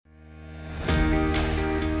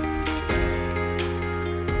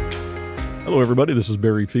Hello, everybody. This is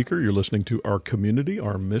Barry Feeker. You're listening to Our Community,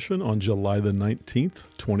 Our Mission on July the 19th,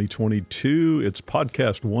 2022. It's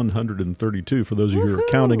podcast 132 for those of you who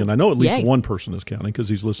are counting. And I know at least one person is counting because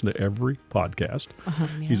he's listened to every podcast.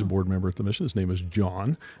 He's a board member at the Mission. His name is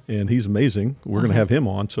John, and he's amazing. We're going to have him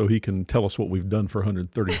on so he can tell us what we've done for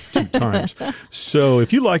 132 times. So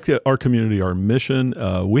if you like Our Community, Our Mission,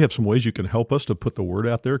 we have some ways you can help us to put the word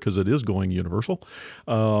out there because it is going universal,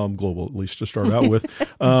 global at least to start out with.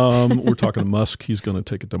 We're talking to Musk. He's going to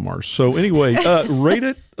take it to Mars. So anyway, rate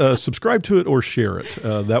it, subscribe to it, or share it.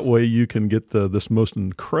 That way you can get this most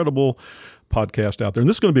incredible podcast out there. And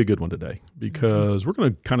this is going to be a good one today because we're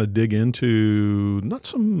going to kind of dig into not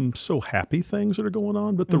some so happy things that are going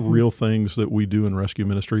on, but the real things that we do in rescue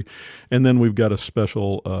ministry. And then we've got a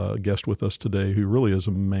special guest with us today who really is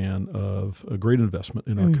a man of a great investment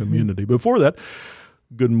in our community. Before that,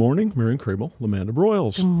 good morning, Marion Crable, Lamanda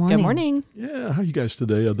Broyles. Good morning. Good morning. Yeah, how are you guys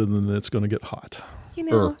today other than it's going to get hot? You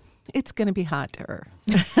know, it's going to be hotter,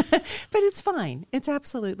 but it's fine. It's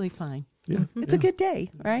absolutely fine. Yeah, It's a good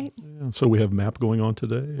day, right? Yeah. So we have MAP going on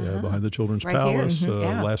today behind the Children's Right Palace. here.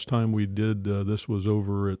 Last time we did this was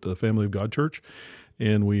over at the Family of God Church,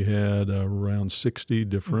 and we had around 60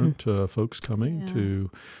 different folks coming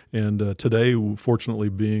to. And today, fortunately,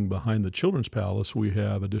 being behind the Children's Palace, we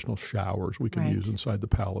have additional showers we can use inside the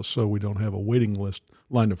palace, so we don't have a waiting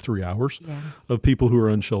line of 3 hours of people who are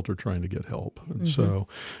unsheltered trying to get help. And so,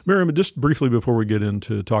 Miriam, just briefly before we get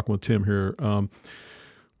into talking with Tim here,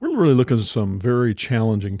 we're really looking at some very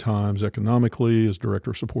challenging times economically as Director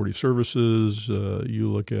of Supportive Services.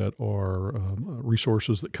 You look at our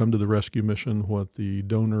resources that come to the rescue mission, what the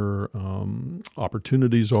donor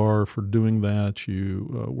opportunities are for doing that.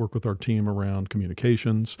 You work with our team around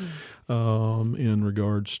communications in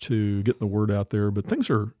regards to getting the word out there. But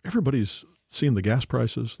everybody's seeing the gas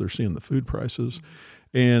prices, they're seeing the food prices.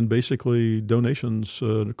 And basically, donations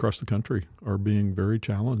across the country are being very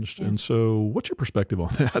challenged. Yes. And so what's your perspective on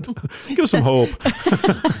that? Give us some hope.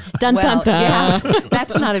 Dun, dun, dun. Yeah,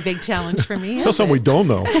 that's not a big challenge for me. Tell something we don't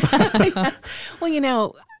know. Well, you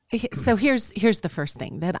know, so here's the first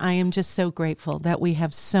thing, that I am just so grateful that we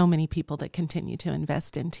have so many people that continue to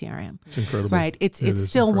invest in TRM. It's incredible. Right. It's still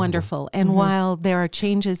incredible. Wonderful. And while there are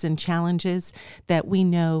changes and challenges that we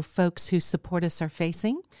know folks who support us are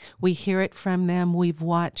facing, we hear it from them. We've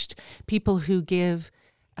watched people who give,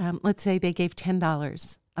 let's say they gave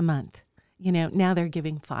 $10 a month. You know, now they're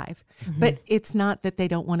giving $5. But it's not that they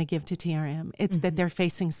don't want to give to TRM. It's that they're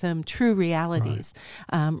facing some true realities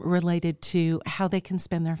related to how they can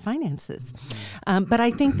spend their finances. But I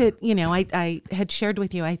think that, you know, I had shared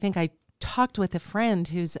with you, I think I talked with a friend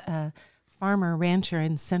who's a farmer rancher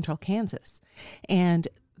in central Kansas. And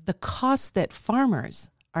the costs that farmers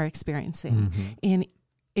are experiencing in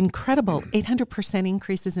incredible 800%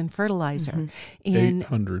 increases in fertilizer.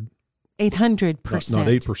 800%. Not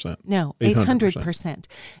 8%. No, 800%.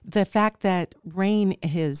 The fact that rain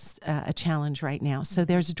is a challenge right now. So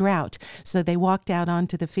there's drought. So they walked out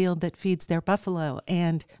onto the field that feeds their buffalo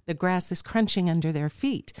and the grass is crunching under their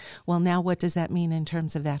feet. Well, now what does that mean in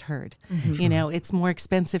terms of that herd? You know, it's more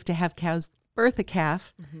expensive to have cows birth a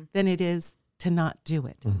calf than it is to not do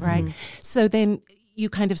it, right? So then you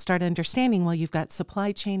kind of start understanding, well, you've got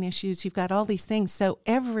supply chain issues, you've got all these things. So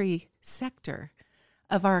every sector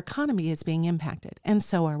of our economy is being impacted, and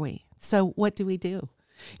so are we. So what do we do?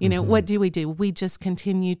 You know, what do? We just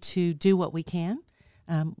continue to do what we can.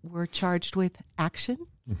 We're charged with action,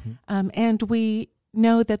 and we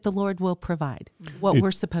know that the Lord will provide what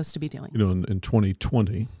we're supposed to be doing. You know, in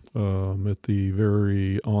 2020, at the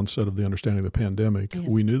very onset of the understanding of the pandemic,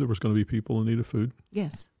 we knew there was going to be people in need of food.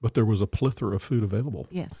 Yes. But there was a plethora of food available.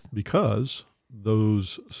 Yes. Because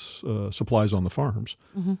those supplies on the farms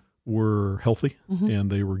were healthy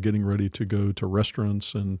and they were getting ready to go to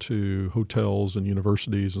restaurants and to hotels and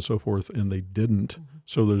universities and so forth, and they didn't.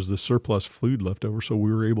 So there's this surplus food left over. So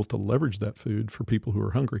we were able to leverage that food for people who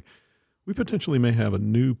are hungry. We potentially may have a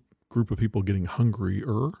new group of people getting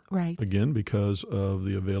hungrier again because of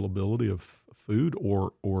the availability of food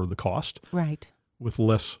or the cost with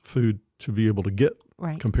less food to be able to get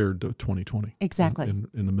compared to 2020. Exactly.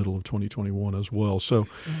 In the middle of 2021 as well. So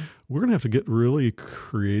we're going to have to get really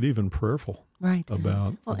creative and prayerful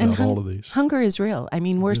about all of these. Hunger is real. I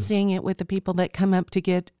mean, we're seeing it with the people that come up to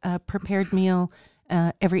get a prepared meal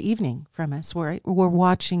every evening from us. We're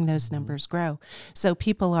watching those numbers grow. So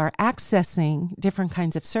people are accessing different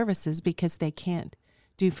kinds of services because they can't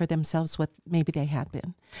do for themselves what maybe they had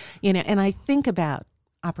been. You know, and I think about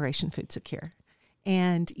Operation Food Secure.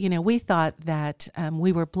 And, you know, we thought that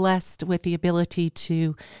we were blessed with the ability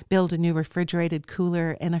to build a new refrigerated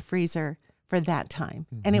cooler and a freezer for that time.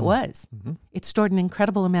 And it was. It stored an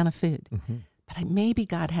incredible amount of food. But maybe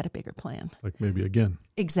God had a bigger plan. Like maybe again.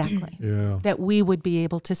 Exactly. Yeah. That we would be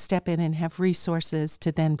able to step in and have resources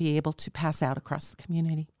to then be able to pass out across the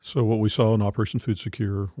community. So what we saw in Operation Food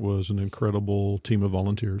Secure was an incredible team of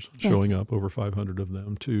volunteers showing up, over 500 of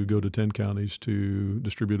them, to go to 10 counties to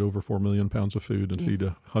distribute over 4 million pounds of food and feed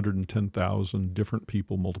 110,000 different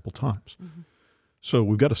people multiple times. So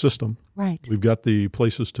we've got a system. Right. We've got the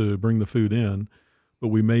places to bring the food in, but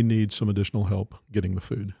we may need some additional help getting the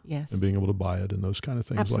food and being able to buy it and those kind of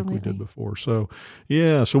things like we did before. So,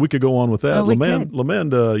 so we could go on with that.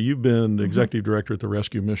 Lamanda, you've been executive director at the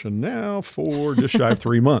Rescue Mission now for just shy of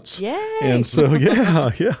 3 months. Yay! And so,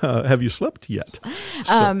 have you slept yet?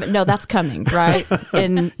 No, that's coming, right?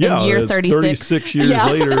 In year 36. 36 years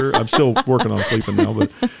later, I'm still working on sleeping now. But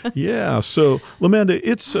so Lamanda,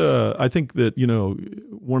 it's, I think that,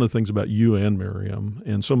 one of the things about you and Miriam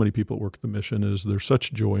and so many people that work at the mission is there's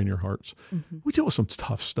such joy in your hearts. We deal with some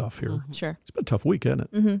tough stuff here. Sure. It's been a tough week, hasn't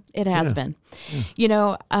it? It has been.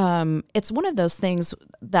 It's one of those things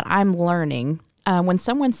that I'm learning when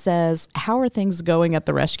someone says, how are things going at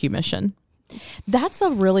the Rescue Mission? That's a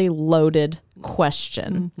really loaded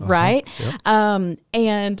question, right? Yep.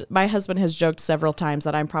 And my husband has joked several times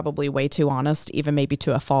that I'm probably way too honest, even maybe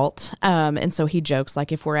to a fault. And so he jokes,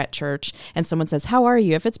 like if we're at church and someone says, how are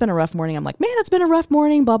you? If it's been a rough morning, I'm like, man, it's been a rough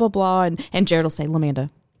morning, blah, blah, blah. And Jared will say, Lamanda,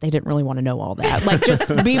 they didn't really want to know all that. Like,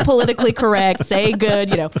 just be politically correct, say good,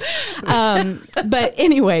 But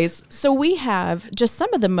anyways, so we have just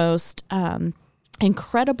some of the most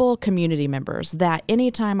incredible community members that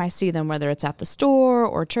anytime I see them, whether it's at the store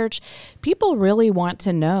or church, people really want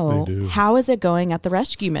to know how is it going at the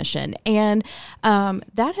Rescue Mission. And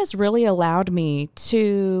that has really allowed me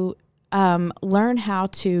to learn how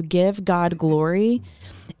to give God glory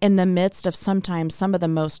in the midst of sometimes some of the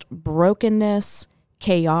most brokenness,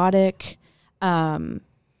 chaotic,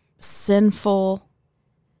 sinful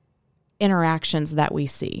interactions that we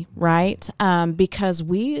see, right? Because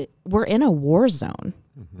we're in a war zone.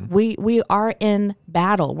 We are in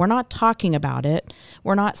battle. We're not talking about it.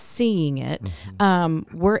 We're not seeing it.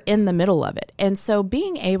 We're in the middle of it. And so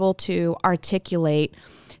being able to articulate,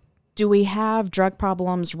 do we have drug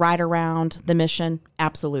problems right around the mission?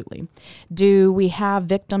 Absolutely. Do we have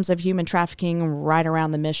victims of human trafficking right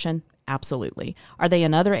around the mission? Absolutely. Are they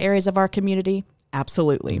in other areas of our community?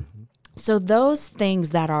 Absolutely. So those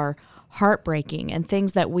things that are heartbreaking and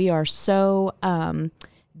things that we are so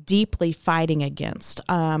deeply fighting against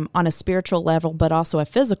on a spiritual level, but also a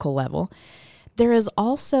physical level, there is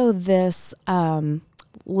also this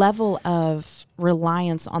level of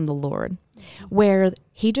reliance on the Lord where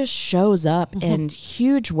he just shows up in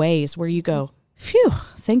huge ways where you go, phew,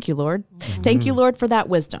 thank you, Lord. Thank you, Lord, for that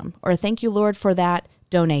wisdom, or thank you, Lord, for that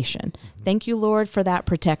donation. Thank you, Lord, for that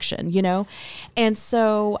protection, And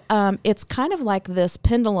so it's kind of like this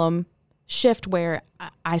pendulum shift where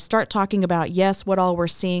I start talking about, yes, what all we're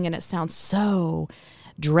seeing, and it sounds so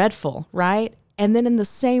dreadful, right? And then in the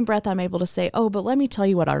same breath, I'm able to say, oh, but let me tell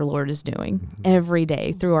you what our Lord is doing every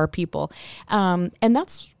day through our people. And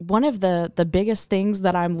that's one of the biggest things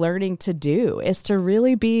that I'm learning to do, is to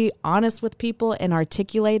really be honest with people and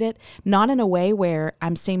articulate it, not in a way where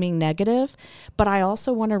I'm seeming negative, but I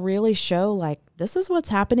also want to really show, like, this is what's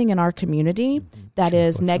happening in our community that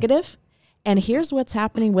is negative. And here's what's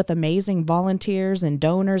happening with amazing volunteers and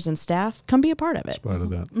donors and staff. Come be a part of it. In spite of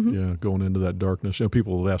that, going into that darkness.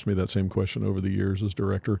 People have asked me that same question over the years as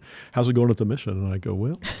director. How's it going at the mission? And I go,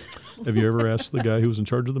 well, have you ever asked the guy who was in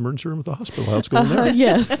charge of the emergency room at the hospital how it's going there?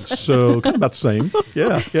 Yes. So kind of about the same.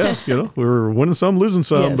 Yeah. We're winning some, losing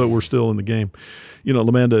some, but we're still in the game.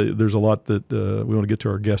 Lamanda, there's a lot that we want to get to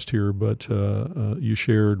our guest here, but you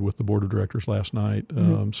shared with the board of directors last night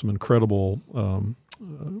some incredible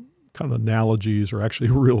kind of analogies, or actually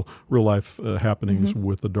real life happenings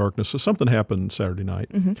with the darkness. So something happened Saturday night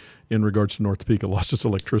in regards to North Topeka, lost its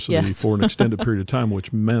electricity for an extended period of time,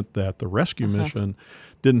 which meant that the rescue mission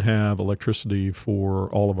didn't have electricity for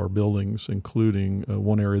all of our buildings, including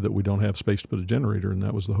one area that we don't have space to put a generator, and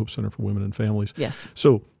that was the Hope Center for Women and Families. Yes.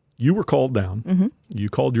 So you were called down. You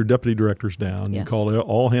called your deputy directors down. You called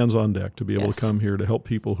all hands on deck to be able to come here to help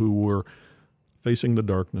people who were facing the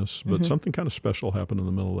darkness, but something kind of special happened in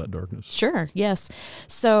the middle of that darkness. Sure, yes.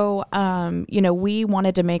 So, we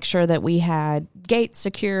wanted to make sure that we had gates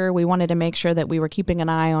secure. We wanted to make sure that we were keeping an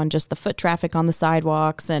eye on just the foot traffic on the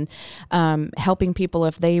sidewalks and helping people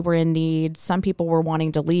if they were in need. Some people were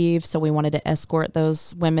wanting to leave, so we wanted to escort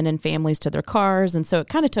those women and families to their cars. And so it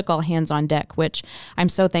kind of took all hands on deck, which I'm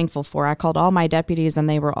so thankful for. I called all my deputies, and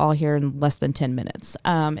they were all here in less than 10 minutes.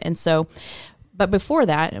 But before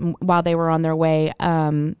that, while they were on their way,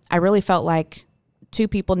 I really felt like 2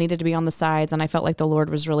 people needed to be on the sides, and I felt like the Lord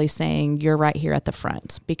was really saying, you're right here at the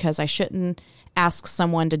front, because I shouldn't ask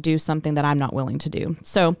someone to do something that I'm not willing to do.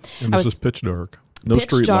 So and this is pitch dark. No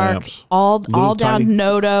street lamps. All down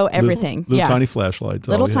Nodo, everything. Little tiny flashlights.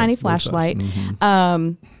 Little tiny flashlight.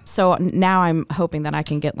 Mm-hmm. So now I'm hoping that I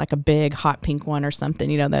can get like a big hot pink one or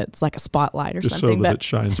something, that's like a spotlight or something. So that it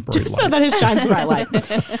shines bright light. So that it shines bright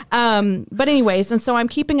light. But anyways, and so I'm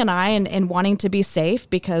keeping an eye and wanting to be safe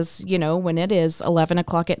because, when it is 11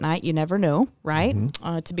 o'clock at night, you never know, right?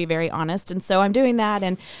 Mm-hmm. To be very honest. And so I'm doing that,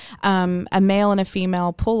 and a male and a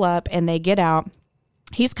female pull up and they get out.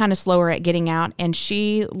 He's kind of slower at getting out, and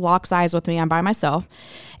she locks eyes with me. I'm by myself,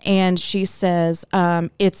 and she says,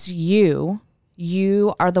 it's you.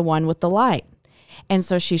 You are the one with the light. And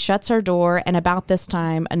so she shuts her door, and about this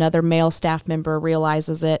time, another male staff member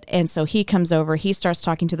realizes it, and so he comes over. He starts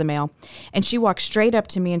talking to the male, and she walks straight up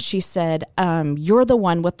to me, and she said, you're the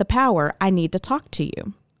one with the power. I need to talk to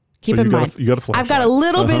you. Keep in mind, you got a flashlight. I've got a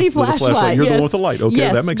little bitty flashlight. You're the one with the light. Okay,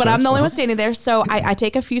 yes, that makes sense. But I'm the only one standing there. So I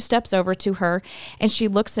take a few steps over to her, and she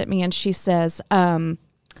looks at me and she says, I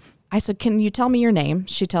said, can you tell me your name?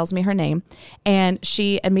 She tells me her name, and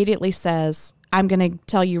she immediately says, I'm going to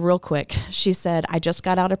tell you real quick. She said, I just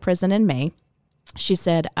got out of prison in May. She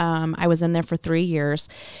said, I was in there for 3 years.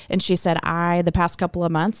 And she said, the past couple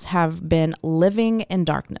of months have been living in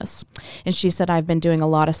darkness. And she said, I've been doing a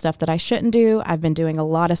lot of stuff that I shouldn't do. I've been doing a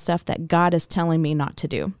lot of stuff that God is telling me not to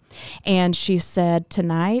do. And she said,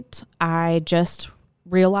 tonight, I just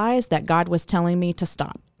realized that God was telling me to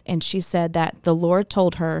stop. And she said that the Lord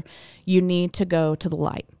told her, you need to go to the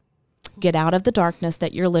light. Get out of the darkness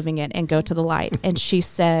that you're living in and go to the light. And she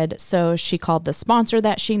said, so she called the sponsor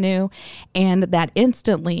that she knew, and that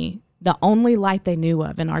instantly the only light they knew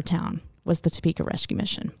of in our town was the Topeka Rescue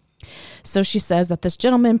Mission. So she says that this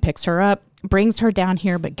gentleman picks her up, brings her down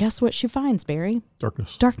here, but guess what she finds, Barry?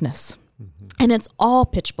 Darkness. Mm-hmm. And it's all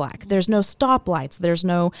pitch black. There's no stoplights. There's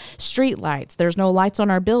no street lights. There's no lights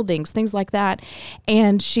on our buildings, things like that.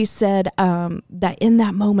 And she said that in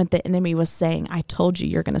that moment, the enemy was saying, I told you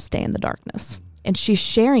you're going to stay in the darkness. And she's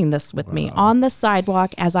sharing this with me on the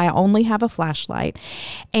sidewalk as I only have a flashlight.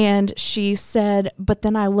 And she said, but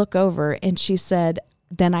then I look over and she said,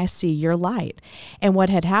 then I see your light. And what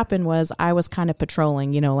had happened was I was kind of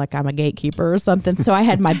patrolling, like I'm a gatekeeper or something. So I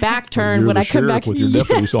had my back turned when I come back. With your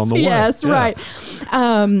deputies on the way. Yes, right.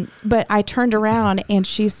 But I turned around and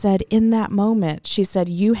she said, in that moment, she said,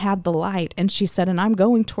 you had the light. And she said, and I'm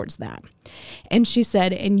going towards that. And she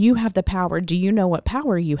said, and you have the power. Do you know what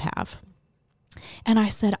power you have? And I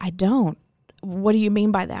said, I don't. What do you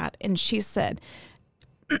mean by that? And she said,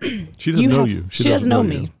 she doesn't know you. She doesn't know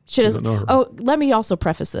me. She doesn't know her. Oh, let me also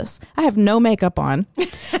preface this. I have no makeup on.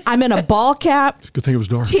 I'm in a ball cap. It's a good thing it was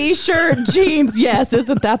dark. T-shirt, jeans. Yes,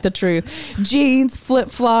 isn't that the truth? Jeans,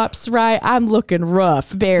 flip-flops, right? I'm looking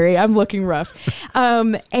rough, Barry. I'm looking rough.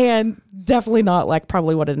 And definitely not like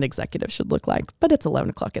probably what an executive should look like. But it's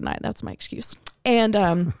 11 o'clock at night. That's my excuse.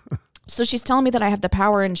 And so she's telling me that I have the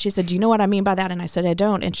power. And she said, do you know what I mean by that? And I said, I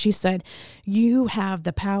don't. And she said, you have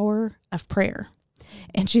the power of prayer.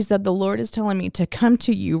 And she said, the Lord is telling me to come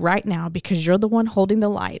to you right now because you're the one holding the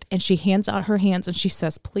light. And she hands out her hands and she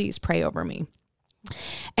says, please pray over me.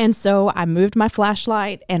 And so I moved my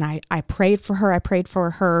flashlight and I prayed for her. I prayed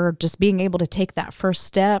for her just being able to take that first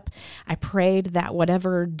step. I prayed that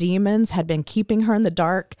whatever demons had been keeping her in the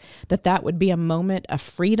dark, that would be a moment of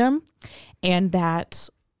freedom. And that,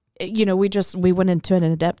 we went into an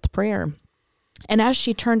in-depth prayer. And as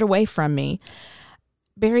she turned away from me,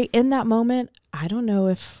 Barry, in that moment, I don't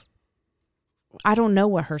know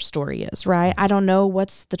what her story is, right? I don't know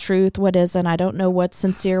what's the truth, what isn't. I don't know what's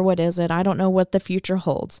sincere, what isn't. I don't know what the future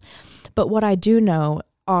holds. But what I do know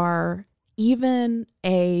are even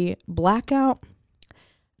a blackout,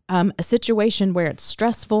 a situation where it's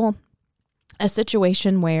stressful, a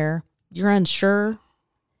situation where you're unsure,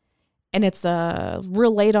 and it's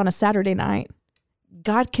real late on a Saturday night,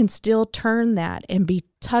 God can still turn that and be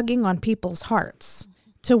tugging on people's hearts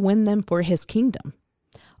to win them for his kingdom.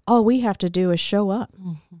 All we have to do is show up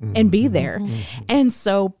and be there. And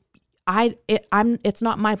so it's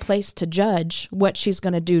not my place to judge what she's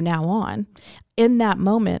going to do now on. In that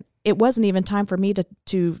moment, it wasn't even time for me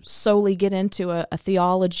to solely get into a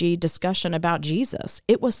theology discussion about Jesus.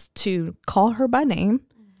 It was to call her by name.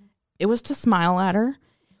 It was to smile at her.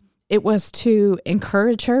 It was to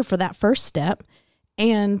encourage her for that first step.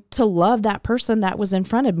 And to love that person that was in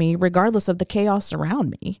front of me, regardless of the chaos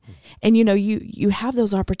around me. And, you have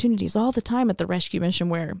those opportunities all the time at the Rescue Mission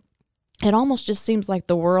where it almost just seems like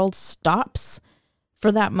the world stops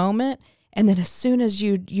for that moment And then as soon as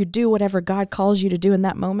you do whatever God calls you to do in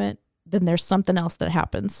that moment, then there's something else that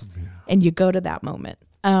happens, and you go to that moment.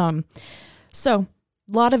 So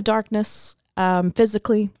a lot of darkness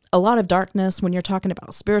physically, a lot of darkness when you're talking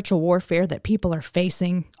about spiritual warfare that people are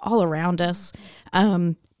facing all around us.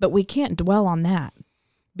 But we can't dwell on that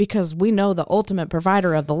because we know the ultimate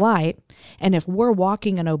provider of the light. And if we're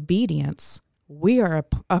walking in obedience, we are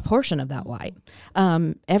a portion of that light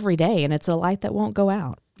every day, and it's a light that won't go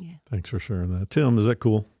out. Yeah. Thanks for sharing that. Tim, is that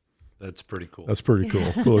cool? That's pretty cool. That's pretty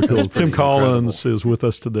cool. Cool. Tim Collins is with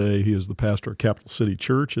us today. He is the pastor of Capital City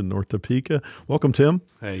Church in North Topeka. Welcome, Tim.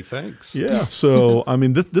 Hey, thanks. Yeah. So, I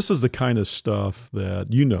mean, this is the kind of stuff that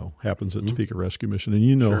happens at Topeka Rescue Mission,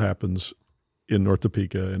 and happens in North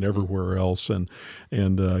Topeka and everywhere else, and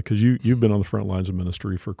because you've been on the front lines of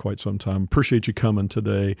ministry for quite some time. Appreciate you coming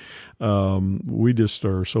today. We just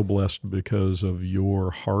are so blessed because of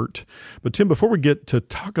your heart. But Tim, before we get to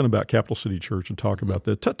talking about Capital City Church and talk about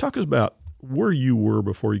that, talk us about where you were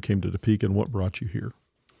before you came to Topeka and what brought you here.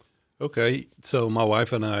 Okay, so my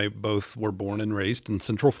wife and I both were born and raised in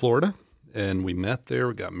Central Florida, and we met there,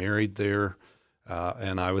 we got married there,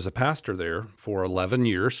 and I was a pastor there for 11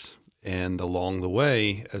 years. And along the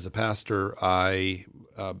way, as a pastor, I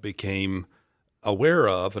became aware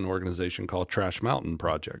of an organization called Trash Mountain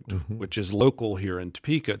Project, which is local here in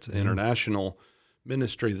Topeka. It's an international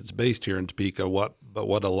ministry that's based here in Topeka. But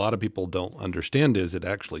what a lot of people don't understand is it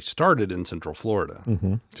actually started in Central Florida,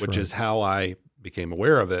 which is how I became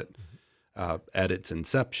aware of it at its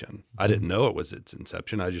inception. I didn't know it was its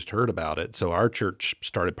inception. I just heard about it. So our church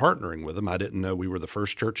started partnering with them. I didn't know we were the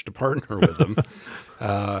first church to partner with them.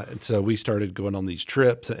 And so we started going on these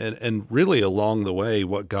trips. And really along the way,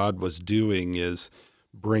 what God was doing is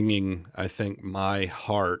bringing, I think, my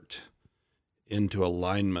heart into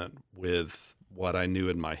alignment with what I knew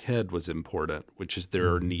in my head was important, which is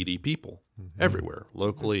there are needy people everywhere,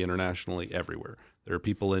 locally, internationally, everywhere. There are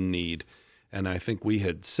people in need. And I think we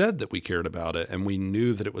had said that we cared about it, and we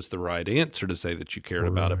knew that it was the right answer to say that you cared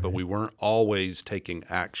about it, but we weren't always taking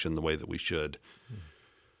action the way that we should.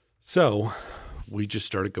 So we just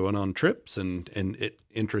started going on trips, and it,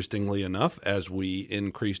 interestingly enough, as we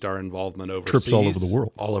increased our involvement overseas. Trips all over the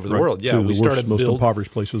world. All over the world, yeah. We started most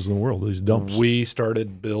impoverished places in the world, these dumps. We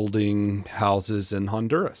started building houses in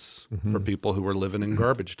Honduras for people who were living in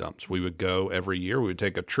garbage dumps. We would go every year. We would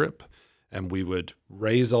take a trip, and we would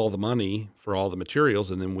raise all the money for all the materials,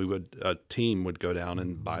 and then a team would go down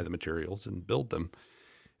and buy the materials and build them.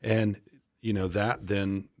 And, that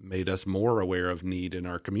then made us more aware of need in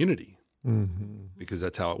our community because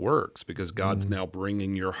that's how it works, because God's now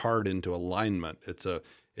bringing your heart into alignment. It's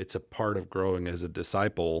a part of growing as a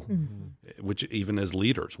disciple, which even as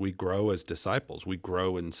leaders, we grow as disciples. We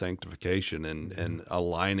grow in sanctification and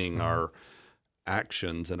aligning our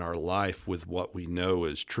actions and our life with what we know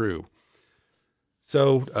is true.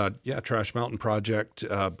 So, Trash Mountain Project,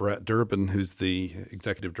 Brett Durbin, who's the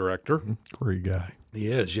executive director. Great guy. He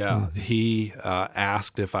is, yeah. He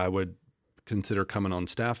asked if I would consider coming on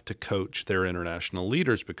staff to coach their international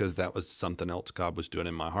leaders, because that was something else God was doing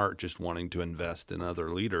in my heart, just wanting to invest in other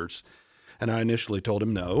leaders. And I initially told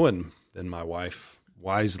him no, and then my wife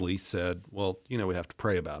wisely said, well, we have to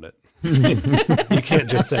pray about it. You can't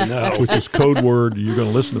just say no. Which is code word, you're going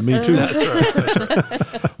to listen to me too.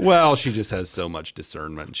 That's right. Well, she just has so much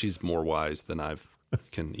discernment. She's more wise than I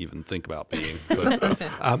can even think about being. But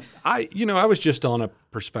I was just on a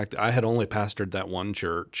perspective. I had only pastored that one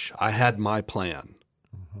church. I had my plan,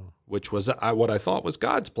 which was what I thought was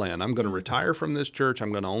God's plan. I'm going to retire from this church.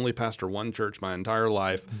 I'm going to only pastor one church my entire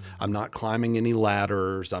life. I'm not climbing any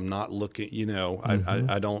ladders. I'm not looking,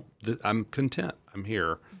 I don't, I'm content. I'm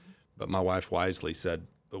here. But my wife wisely said,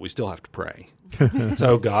 but we still have to pray.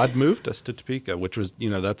 So God moved us to Topeka, which was,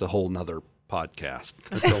 that's a whole nother podcast.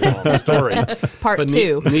 It's a long story. Part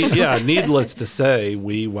two. Needless to say,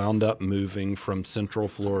 we wound up moving from Central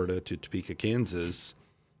Florida to Topeka, Kansas,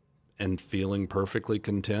 and feeling perfectly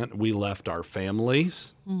content. We left our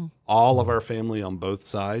families. All of our family on both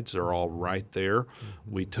sides are all right there.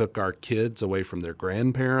 We took our kids away from their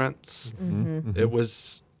grandparents. It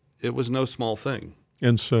was no small thing.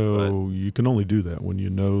 And so you can only do that when you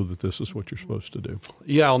know that this is what you're supposed to do.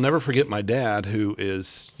 Yeah, I'll never forget my dad, who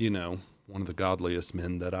is, one of the godliest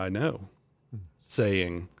men that I know,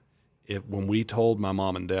 saying, when we told my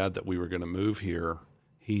mom and dad that we were going to move here,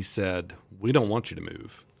 he said, we don't want you to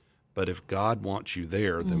move, but if God wants you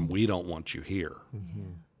there, then we don't want you here.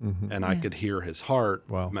 And I could hear his heart.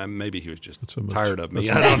 Wow. Maybe he was just tired of me.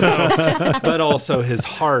 I don't know. But also his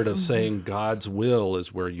heart of saying God's will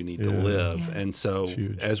is where you need to live. Yeah. And so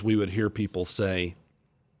as we would hear people say,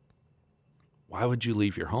 why would you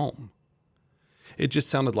leave your home? it just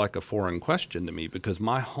sounded like a foreign question to me because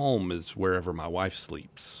my home is wherever my wife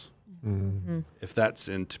sleeps. Mm-hmm. If that's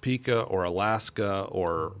in Topeka or Alaska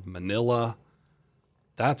or Manila,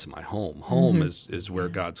 that's my home. Home is where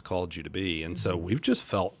God's called you to be. And so we've just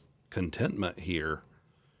felt contentment here.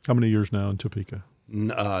 How many years now in Topeka?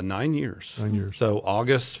 9 years. 9 years. So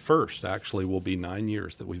August 1st actually will be 9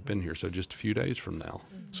 years that we've been here. So just a few days from now.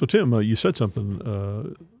 So Tim, you said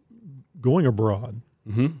something, going abroad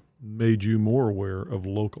made you more aware of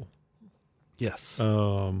local. Yes.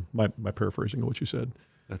 My paraphrasing of what you said.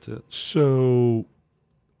 That's it. So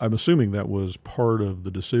I'm assuming that was part of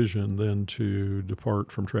the decision then to depart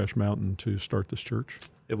from Trash Mountain to start this church?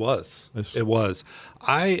 It was. Yes. It was.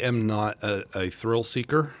 I am not a thrill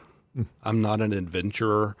seeker. I'm not an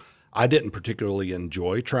adventurer. I didn't particularly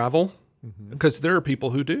enjoy travel because there are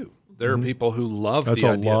people who do. There are people who love the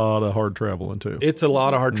idea. That's a lot of hard traveling too. It's a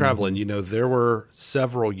lot of hard traveling. You know, there were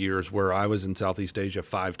several years where I was in Southeast Asia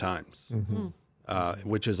 5 times.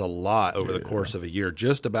 Which is a lot over the course of a year.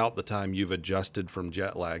 Just about the time you've adjusted from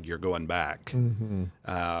jet lag, you're going back.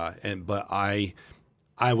 But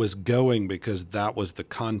I was going because that was the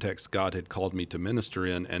context God had called me to minister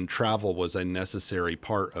in, and travel was a necessary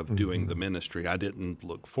part of doing the ministry. I didn't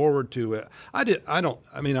look forward to it.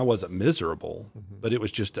 I wasn't miserable, but it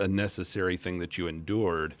was just a necessary thing that you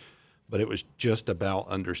endured. But it was just about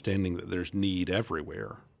understanding that there's need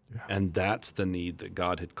everywhere. Yeah. And that's the need that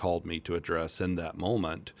God had called me to address in that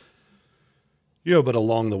moment. You know, but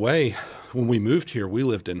along the way, when we moved here, we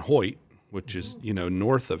lived in Hoyt, which is,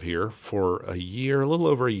 north of here for a year, a little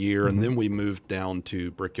over a year. And then we moved down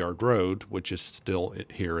to Brickyard Road, which is still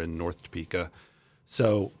here in North Topeka.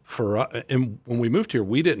 So and when we moved here,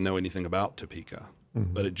 we didn't know anything about Topeka.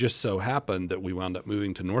 But it just so happened that we wound up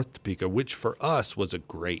moving to North Topeka, which for us was a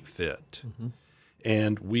great fit.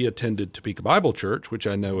 And we attended Topeka Bible Church, which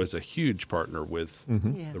I know is a huge partner with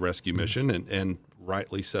the Rescue Mission, and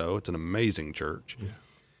rightly so. It's an amazing church. Yeah.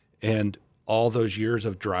 And all those years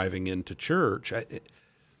of driving into church,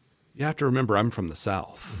 you have to remember I'm from the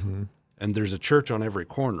South, and there's a church on every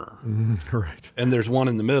corner. Right. And there's one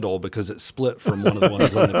in the middle because it's split from one of the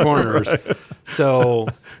ones on the corners. Right. So,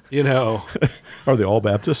 Are they all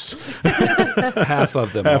Baptists? Half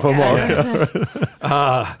of them are. Yes.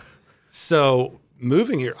 So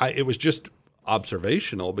moving here, it was just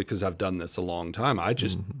observational because I've done this a long time. I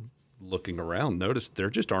just, looking around, noticed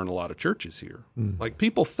there just aren't a lot of churches here. Like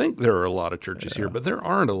people think there are a lot of churches here, but there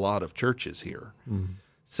aren't a lot of churches here.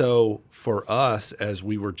 So for us, as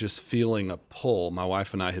we were just feeling a pull, my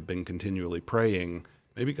wife and I had been continually praying,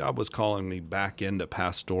 maybe God was calling me back into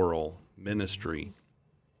pastoral ministry.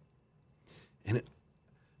 And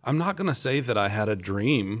I'm not going to say that I had a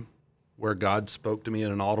dream where God spoke to me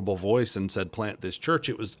in an audible voice and said, plant this church.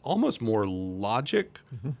 It was almost more logic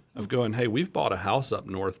of going, hey, we've bought a house up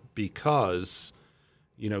north because,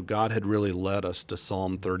 God had really led us to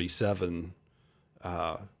Psalm 37,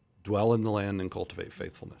 dwell in the land and cultivate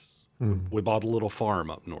faithfulness. We bought a little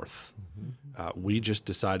farm up north. We just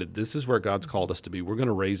decided this is where God's called us to be. We're going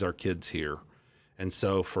to raise our kids here. And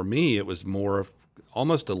so for me, it was more of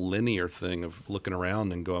almost a linear thing of looking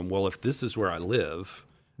around and going, well, if this is where I live,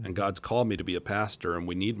 and God's called me to be a pastor, and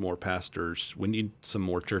we need more pastors. We need some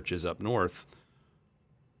more churches up north.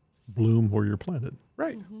 Bloom where you're planted.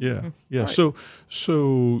 Right. Yeah. Yeah. Right.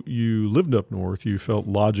 So you lived up north. You felt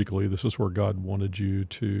logically this is where God wanted you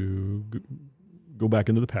to go back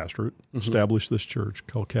into the pastorate, establish this church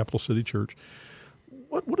called Capital City Church.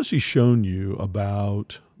 What has he shown you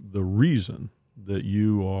about the reason that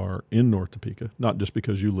you are in North Topeka, not just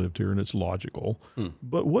because you lived here and it's logical,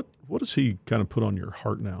 but what does he kind of put on your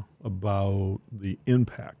heart now about the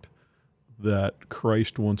impact that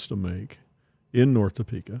Christ wants to make in North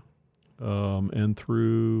Topeka and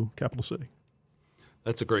through Capital City?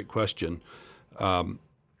 That's a great question. I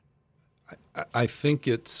think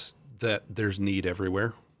it's that there's need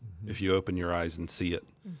everywhere. If you open your eyes and see it,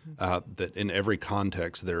 that in every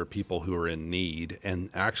context there are people who are in need,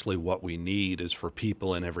 and actually what we need is for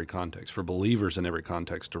people in every context, for believers in every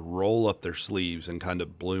context to roll up their sleeves and kind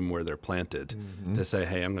of bloom where they're planted, to say,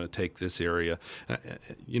 hey, I'm going to take this area. I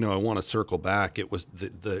want to circle back. It was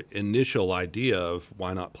the initial idea of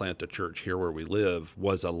why not plant a church here where we live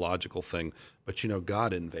was a logical thing, but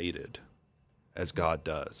God invaded as God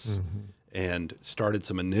does. And started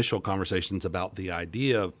some initial conversations about the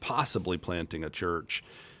idea of possibly planting a church,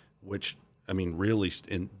 which, really,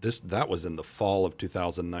 that was in the fall of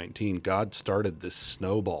 2019. God started this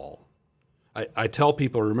snowball I tell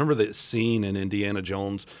people, remember that scene in Indiana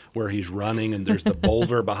Jones where he's running and there's the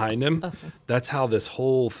boulder behind him? That's how this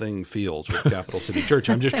whole thing feels with Capital City Church.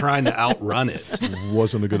 I'm just trying to outrun it.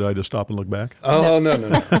 Wasn't a good idea to stop and look back? Oh, no.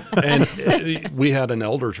 And we had an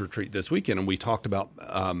elders retreat this weekend, and we talked about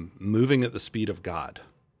moving at the speed of God.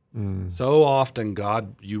 So often,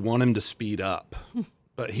 God, you want him to speed up.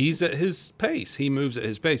 But he's at his pace. He moves at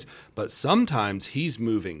his pace. But sometimes he's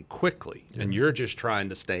moving quickly, and you're just trying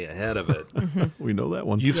to stay ahead of it. We know that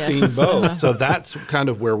one. You've seen both. So that's kind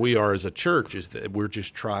of where we are as a church, is that we're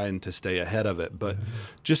just trying to stay ahead of it. But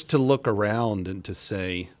just to look around and to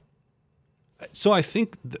say, so I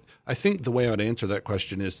think the way I would answer that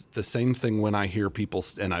question is the same thing when I hear people,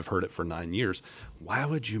 and I've heard it for 9 years, why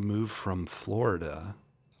would you move from Florida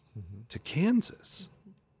to Kansas?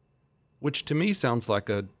 Which to me sounds like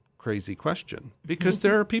a crazy question, because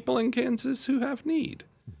there are people in Kansas who have need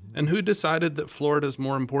and who decided that Florida is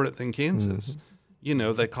more important than Kansas. You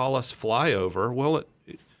know, they call us flyover. Well,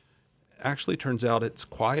 it actually turns out it's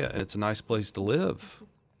quiet and it's a nice place to live.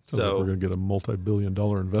 Sounds like we're going to get a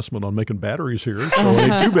multi-billion-dollar investment on making batteries here. So it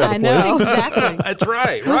ain't too bad a place. I know, exactly. That's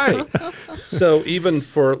right. So even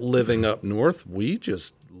for living up north, we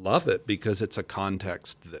just love it because it's a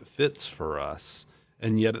context that fits for us.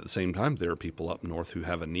 And yet at the same time, there are people up north who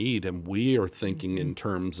have a need, and we are thinking in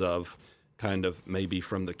terms of kind of maybe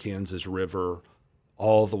from the Kansas River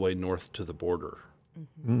all the way north to the border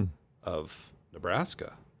of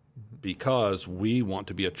Nebraska, because we want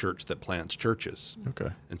to be a church that plants churches. Okay.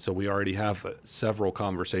 And so we already have several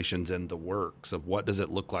conversations in the works of what does it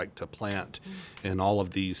look like to plant in all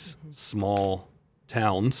of these small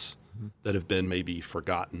towns that have been maybe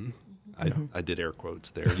forgotten. I did air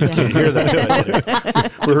quotes there. You can't hear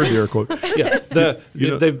that. We heard the air quote. Yeah,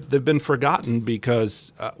 they've been forgotten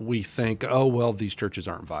because we think, oh, well, these churches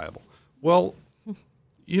aren't viable. Well,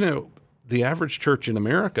 you know, the average church in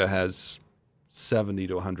America has 70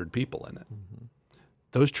 to 100 people in it.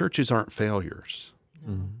 Those churches aren't failures.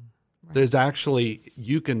 There's actually,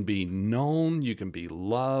 you can be known, you can be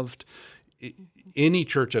loved. Any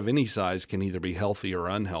church of any size can either be healthy or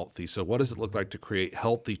unhealthy. So what does it look like to create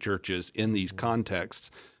healthy churches in these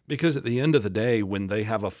contexts? Because at the end of the day, when they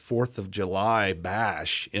have a 4th of July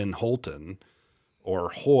bash in Holton or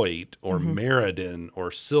Hoyt or Meriden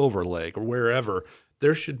or Silver Lake or wherever,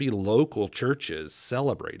 there should be local churches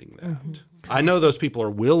celebrating that. I know those people are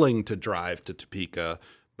willing to drive to Topeka,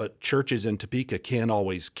 but churches in Topeka can't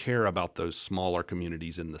always care about those smaller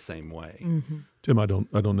communities in the same way. Tim, I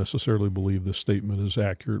don't necessarily believe this statement is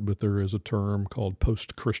accurate, but there is a term called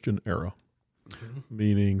post-Christian era,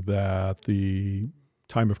 meaning that the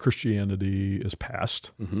time of Christianity is past.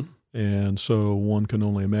 And so one can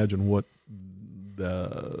only imagine what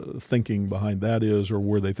the thinking behind that is, or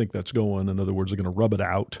where they think that's going. In other words, they're going to rub it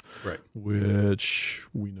out, which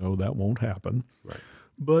we know that won't happen.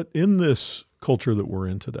 But in this culture that we're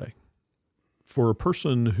in today, for a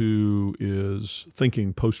person who is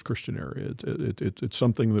thinking post-Christian era, it's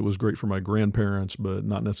something that was great for my grandparents, but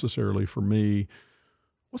not necessarily for me.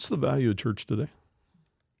 What's the value of church today?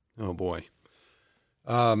 Oh, boy.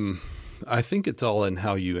 I think it's all in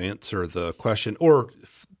how you answer the question, or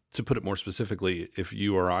to put it more specifically, if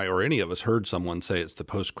you or I or any of us heard someone say it's the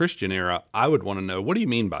post-Christian era, I would want to know, what do you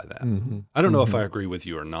mean by that? I don't know if I agree with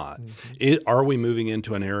you or not. Are we moving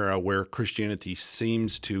into an era where Christianity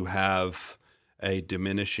seems to have a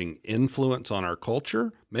diminishing influence on our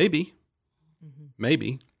culture? Maybe.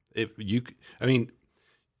 Maybe.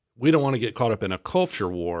 We don't want to get caught up in a culture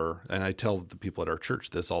war, and I tell the people at our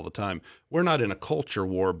church this all the time. We're not in a culture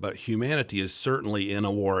war, but humanity is certainly in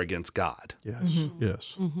a war against God.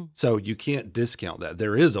 Yes. So you can't discount that.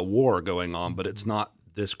 There is a war going on, but it's not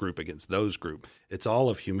this group against those group. It's all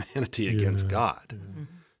of humanity against God.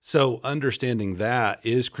 So understanding that,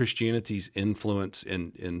 is Christianity's influence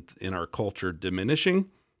in our culture diminishing?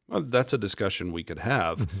 Well, that's a discussion we could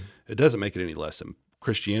have. It doesn't make it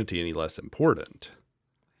Christianity any less important.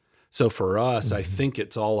 So for us, I think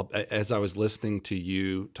it's all, as I was listening to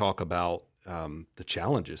you talk about the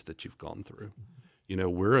challenges that you've gone through, you know,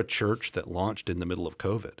 we're a church that launched in the middle of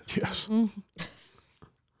COVID. Yes.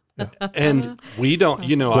 And we don't,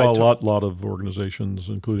 you know, well, a lot of organizations,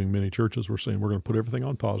 including many churches, were saying we're going to put everything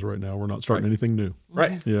on pause right now. We're not starting anything new.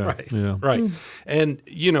 Right. And,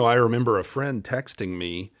 you know, I remember a friend texting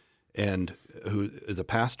me, and who is a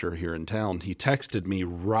pastor here in town. He texted me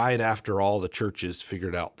right after all the churches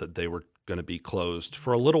figured out that they were going to be closed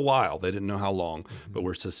for a little while. They didn't know how long, but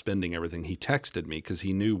we're suspending everything. He texted me because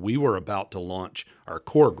he knew we were about to launch our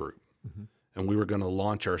core group. And we were going to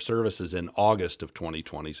launch our services in August of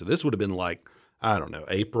 2020. So this would have been like, I don't know,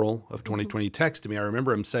 April of 2020. He texted me. I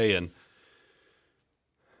remember him saying,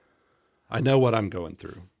 I know what I'm going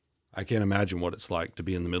through. I can't imagine what it's like to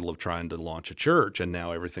be in the middle of trying to launch a church and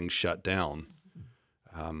now everything's shut down.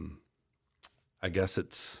 I guess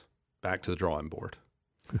it's back to the drawing board.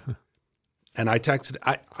 And I texted,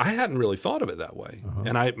 I hadn't really thought of it that way.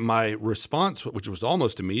 And my response, which was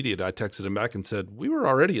almost immediate, I texted him back and said, we were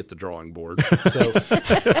already at the drawing board. So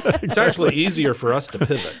it's actually easier for us to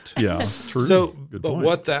pivot. Yeah, true. So, Good but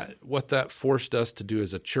point. what that forced us to do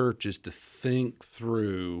as a church is to think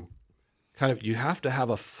through kind of, you have to have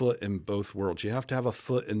a foot in both worlds. You have to have a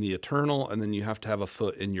foot in the eternal, and then you have to have a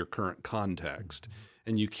foot in your current context.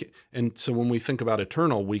 And so when we think about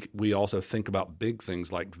eternal, we also think about big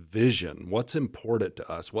things like vision. What's important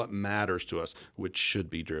to us? What matters to us? Which should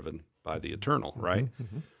be driven by the eternal, right?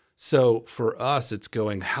 So for us, it's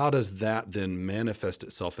going, how does that then manifest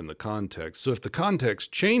itself in the context? So if the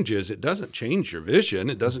context changes, it doesn't change your vision.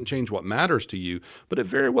 It doesn't change what matters to you, but it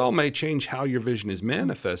very well may change how your vision is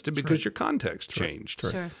manifested because your context changed.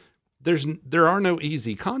 Sure. There are no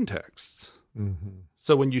easy contexts.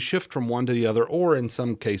 So when you shift from one to the other, or in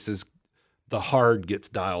some cases, the hard gets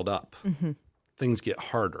dialed up, things get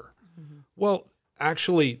harder. Well,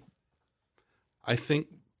 actually, I think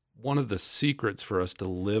one of the secrets for us to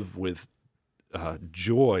live with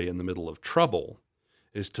joy in the middle of trouble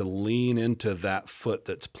is to lean into that foot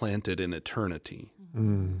that's planted in eternity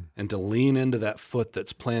and to lean into that foot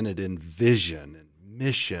that's planted in vision and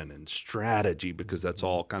mission and strategy, because that's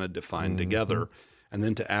all kind of defined together. And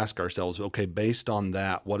then to ask ourselves, okay, based on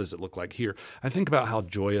that, what does it look like here? I think about how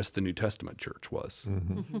joyous the New Testament church was. I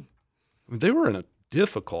mean, they were in a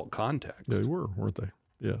difficult context. They were, weren't they?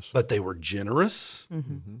 Yes. But they were generous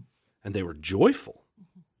and they were joyful.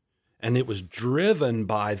 And it was driven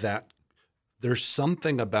by that. There's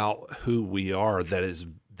something about who we are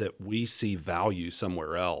that we see value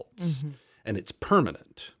somewhere else. And it's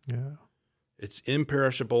permanent. Yeah. It's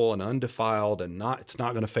imperishable and undefiled, and it's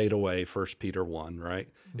not going to fade away, 1 Peter 1, right?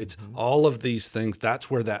 It's all of these things.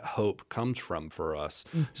 That's where that hope comes from for us.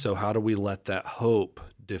 So how do we let that hope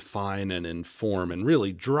define and inform and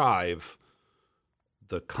really drive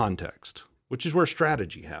the context, which is where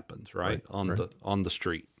strategy happens, right? On the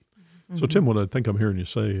street. So, Tim, what I think I'm hearing you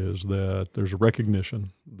say is that there's a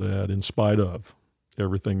recognition that in spite of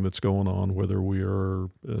everything that's going on, whether we are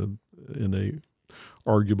in a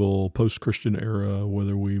arguable post-Christian era,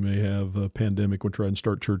 whether we may have a pandemic, we're trying to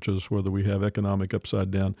start churches, whether we have economic upside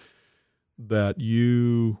down, that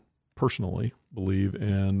you personally believe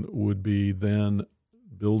and would be then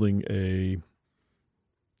building a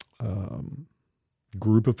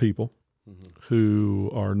group of people who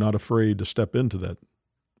are not afraid to step into that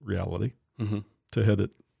reality, to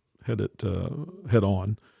head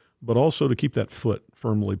on, but also to keep that foot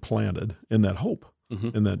firmly planted in that hope,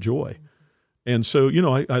 in that joy. And so,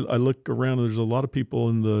 I look around and there's a lot of people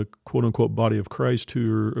in the quote unquote body of Christ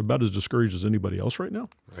who are about as discouraged as anybody else right now.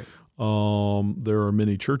 Right. There are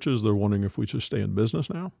many churches that are wondering if we should stay in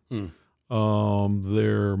business now.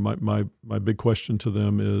 My big question to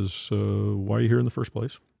them is, why are you here in the first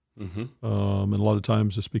place? And a lot of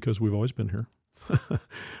times it's because we've always been here.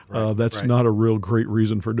 That's not a real great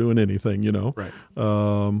reason for doing anything, Right.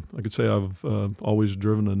 I could say I've always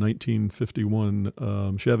driven a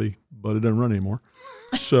 1951 Chevy, but it doesn't run anymore.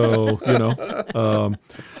 So, I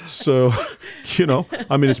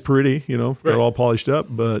mean, it's pretty, they're all polished up,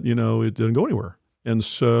 but, it doesn't go anywhere. And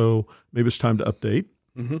so maybe it's time to update.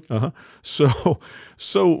 So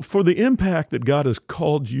for the impact that God has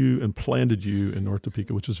called you and planted you in North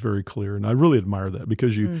Topeka, which is very clear, and I really admire that,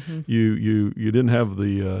 because you didn't have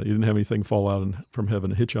anything fall out from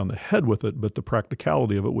heaven and hit you on the head with it, but the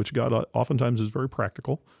practicality of it, which God oftentimes is very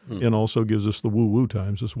practical, and also gives us the woo-woo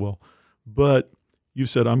times as well. But you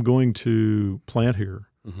said, I'm going to plant here.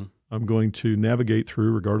 I'm going to navigate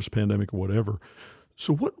through, regardless of pandemic or whatever.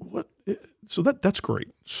 So so that's great.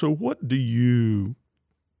 So what do you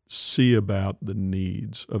see about the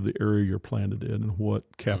needs of the area you're planted in, and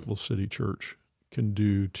what Capital City Church can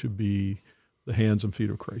do to be the hands and feet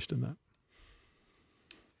of Christ in that?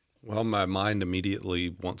 Well, my mind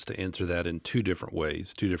immediately wants to answer that in two different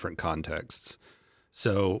ways, two different contexts.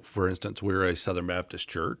 So, for instance, we're a Southern Baptist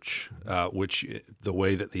church, which the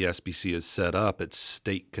way that the SBC is set up, it's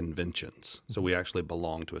state conventions. So we actually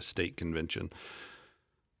belong to a state convention.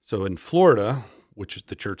 So in Florida, which is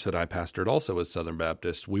the church that I pastored also as Southern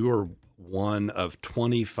Baptist, we were one of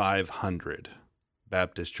 2,500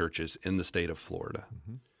 Baptist churches in the state of Florida.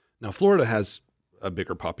 Now, Florida has a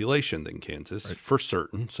bigger population than Kansas, for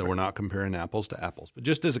certain, so we're not comparing apples to apples. But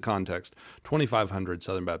just as a context, 2,500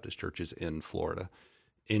 Southern Baptist churches in Florida.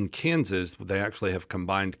 In Kansas, they actually have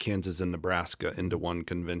combined Kansas and Nebraska into one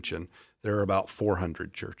convention. there are about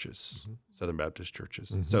 400 churches, Southern Baptist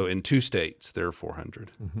churches. So in 2 states, there are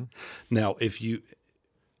 400. Now,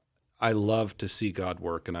 I love to see God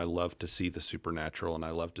work, and I love to see the supernatural, and I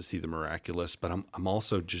love to see the miraculous, but I'm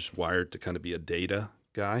also just wired to kind of be a data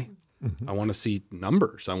guy. I want to see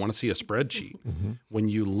numbers. I want to see a spreadsheet. When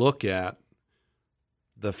you look at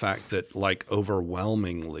the fact that, like,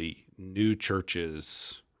 overwhelmingly new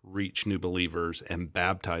churches reach new believers and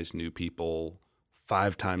baptize new people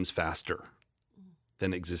 5 times faster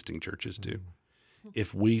than existing churches do.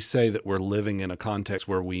 If we say that we're living in a context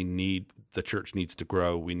where the church needs to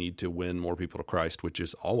grow, we need to win more people to Christ, which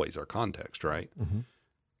is always our context, right?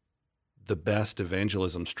 The best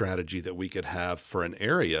evangelism strategy that we could have for an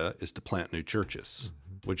area is to plant new churches,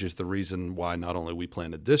 which is the reason why not only we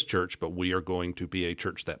planted this church, but we are going to be a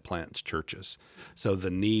church that plants churches. So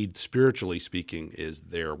the need, spiritually speaking, is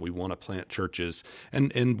there. We want to plant churches,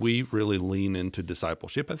 and we really lean into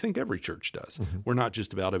discipleship. I think every church does. We're not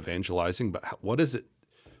just about evangelizing, but what does it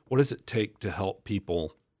take to help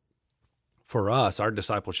people? For us, our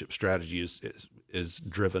discipleship strategy is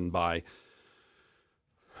driven by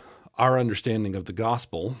our understanding of the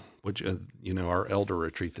gospel, which, our elder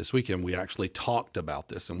retreat this weekend, we actually talked about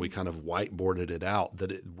this, and we kind of whiteboarded it out,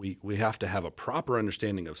 that we have to have a proper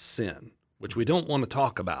understanding of sin, which we don't want to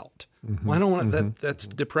talk about. Well, I don't want to, that's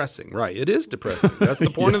depressing, right? It is depressing. That's the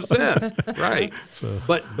point of sin, right?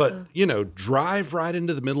 But drive right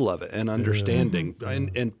into the middle of it and understanding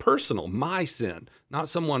and personal, my sin, not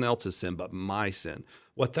someone else's sin, but my sin.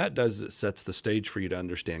 What that does is it sets the stage for you to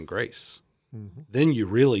understand grace. Then you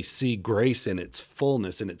really see grace in its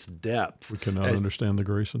fullness and its depth. We cannot understand the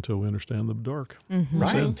grace until we understand the dark.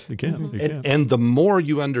 Right. You can't. And the more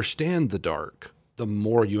you understand the dark, the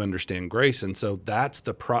more you understand grace. And so that's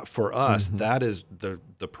for us, that is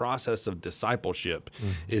the process of discipleship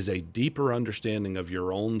is a deeper understanding of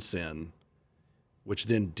your own sin, which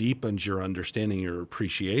then deepens your understanding, your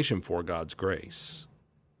appreciation for God's grace,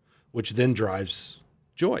 which then drives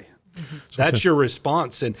joy. That's your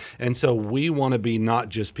response, and so we want to be not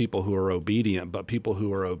just people who are obedient, but people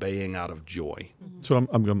who are obeying out of joy. So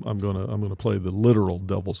I'm going to play the literal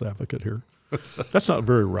devil's advocate here. That's not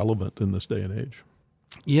very relevant in this day and age.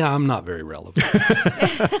 Yeah, I'm not very relevant.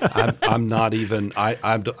 I'm not even.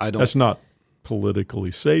 I don't. That's not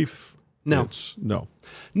politically safe. No.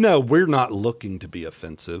 No, we're not looking to be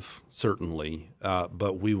offensive, certainly,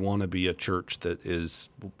 but we want to be a church that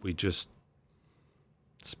we just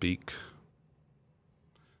speak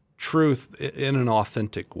truth in an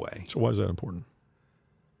authentic way. So why is that important?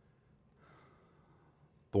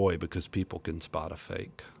 Boy, because people can spot a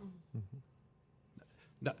fake.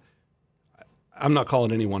 No, I'm not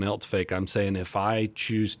calling anyone else fake. I'm saying if I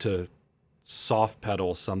choose to soft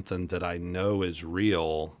pedal something that I know is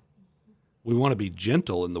real, we want to be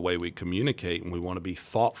gentle in the way we communicate, and we want to be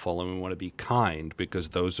thoughtful, and we want to be kind, because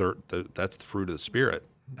that's the fruit of the Spirit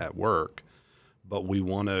at work. But we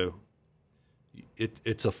want to,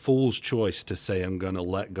 it's a fool's choice to say I'm going to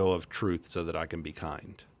let go of truth so that I can be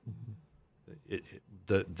kind.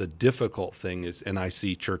 The difficult thing is, and I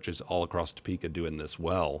see churches all across Topeka doing this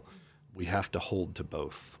well, we have to hold to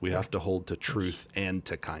both. We have to hold to truth and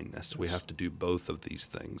to kindness. We have to do both of these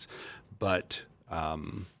things. But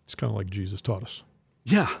it's kind of like Jesus taught us.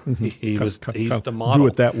 Yeah, he's the model. Do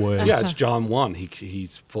it that way. Yeah, it's John 1.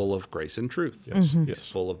 He's full of grace and truth. Yes, He's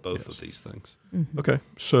full of both of these things. Okay,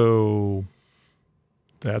 so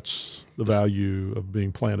that's the value of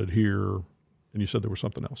being planted here. And you said there was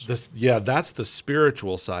something else. That's the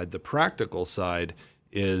spiritual side. The practical side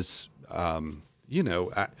is, I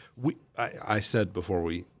said before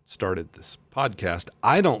we started this podcast,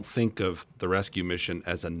 I don't think of the rescue mission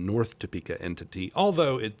as a North Topeka entity,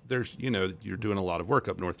 although you're doing a lot of work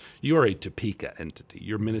up north. You are a Topeka entity.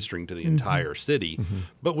 You're ministering to the entire city,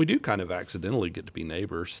 but we do kind of accidentally get to be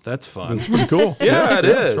neighbors. That's fun. That's pretty cool. Yeah, it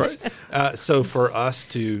is. That's right. So for us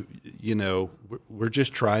to, we're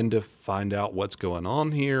just trying to find out what's going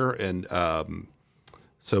on here, and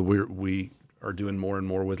so we are doing more and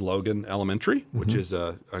more with Logan Elementary, which is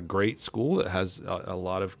a great school that has a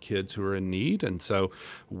lot of kids who are in need. And so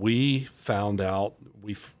we've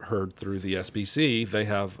heard through the SBC, they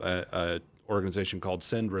have a organization called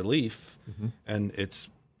Send Relief, and it's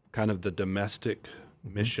kind of the domestic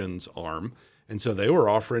missions arm. And so they were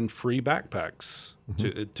offering free backpacks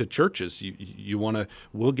to churches.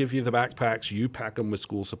 We'll give you the backpacks, you pack them with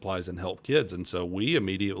school supplies and help kids. And so we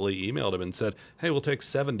immediately emailed them and said, hey, we'll take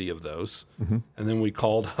 70 of those. And then we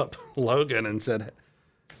called up Logan and said,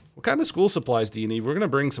 what kind of school supplies do you need? We're going to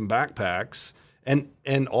bring some backpacks. And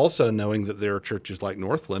also knowing that there are churches like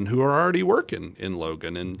Northland who are already working in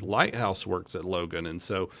Logan, and Lighthouse works at Logan. And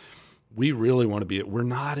so we really want to be. We're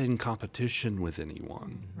not in competition with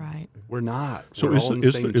anyone. Right. We're not. So we're all on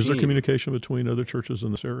the same is there team. communication between other churches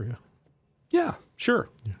in this area? Yeah, sure.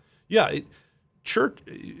 Yeah. Church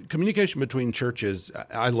communication between churches.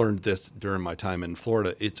 I learned this during my time in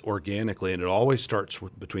Florida. It's organically, and it always starts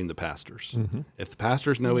between the pastors. Mm-hmm. If the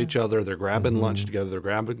pastors know each other, they're grabbing lunch together, they're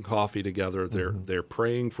grabbing coffee together, they're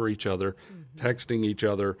praying for each other, texting each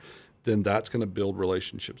other, then that's going to build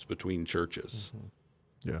relationships between churches.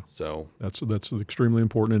 Yeah. So that's extremely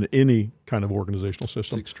important in any kind of organizational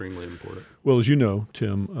system. It's extremely important. Well, as you know,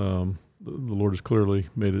 Tim, the Lord has clearly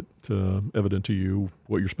made it evident to you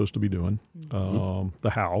what you're supposed to be doing.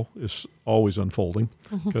 The how is always unfolding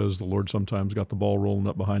because the Lord sometimes got the ball rolling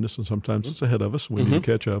up behind us and sometimes it's ahead of us. We need to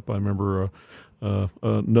catch up. I remember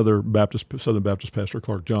another Southern Baptist pastor,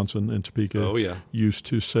 Clark Johnson in Topeka, used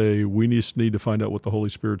to say, we need to find out what the Holy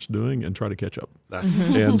Spirit's doing and try to catch up.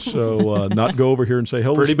 And so not go over here and say,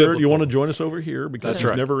 Holy Spirit, you want to join us over here? Because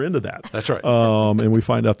he's never into that. That's right. And we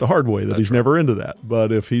find out the hard way that he's never into that.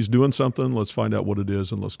 But if he's doing something, let's find out what it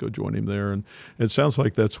is and let's go join him there. And it sounds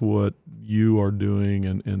like that's what you are doing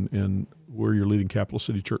and where you're leading Capital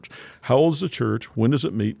City Church. How old is the church? When does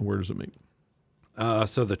it meet and where does it meet?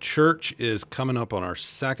 So the church is coming up on our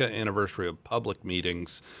second anniversary of public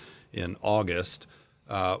meetings in August.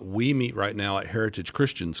 We meet right now at Heritage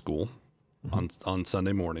Christian School on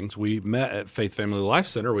Sunday mornings. We met at Faith Family Life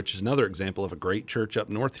Center, which is another example of a great church up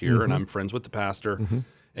north here, and I'm friends with the pastor.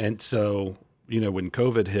 And so, when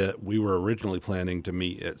COVID hit, we were originally planning to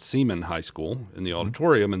meet at Seaman High School in the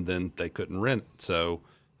auditorium, and then they couldn't rent. So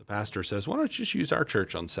the pastor says, why don't you just use our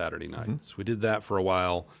church on Saturday nights? We did that for a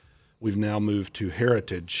while. We've now moved to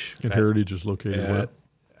Heritage. And Heritage is located where?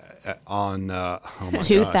 On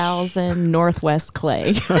 2000 Northwest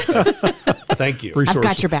Clay. Thank you. I've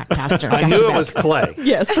got your back, Pastor. I knew it was Clay.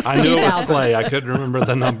 Yes. I knew it was Clay. I couldn't remember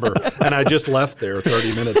the number. And I just left there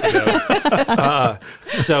 30 minutes ago.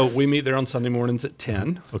 So we meet there on Sunday mornings at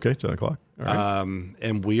 10. Okay, 10 o'clock. All right.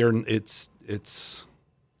 And we are, it's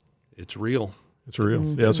real. It's real.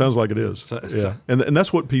 Yeah, it sounds like it is. And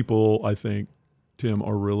that's what people, I think, Tim,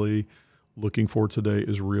 are really looking for today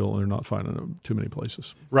is real, and they're not finding them too many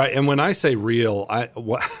places. Right. And when I say real, I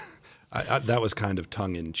that was kind of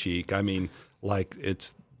tongue in cheek. I mean, like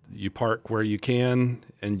it's you park where you can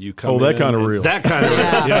and you come in. Oh, that kind of real. That kind of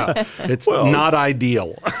real. Yeah. It's not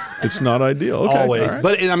ideal. It's not ideal. Okay. Always. Right.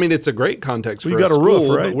 But I mean, it's a great context for you a got a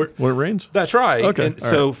school, roof, right? When it rains? That's right. Okay. And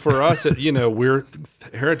so for us,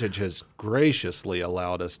 Heritage has graciously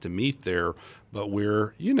allowed us to meet there, but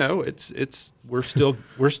we're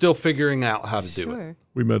still figuring out how to do it.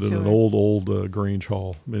 We met in an old Grange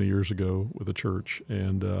Hall many years ago with a church,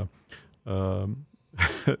 and it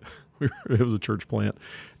was a church plant,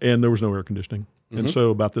 and there was no air conditioning. And so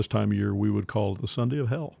about this time of year, we would call it the Sunday of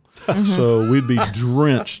hell. So we'd be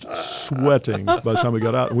drenched, sweating by the time we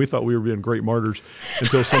got out. And we thought we were being great martyrs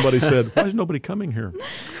until somebody said, why is nobody coming here?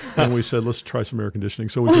 And we said, let's try some air conditioning.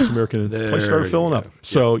 So we did some air conditioning. The place started filling up.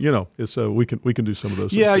 So, it's we can do some of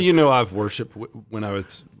those things. Yeah, I've worshiped when I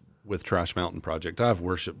was with Trash Mountain Project. I've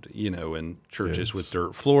worshiped, in churches with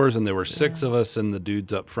dirt floors, and there were 6 of us, and the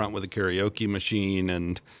dude's up front with a karaoke machine,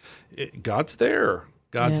 and God's there.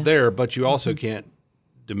 God's there, but you also can't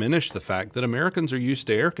diminish the fact that Americans are used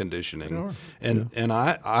to air conditioning, and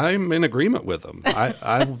I'm in agreement with them.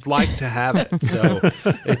 I would like to have it, so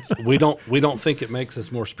we don't think it makes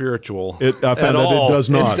us more spiritual. I found that it does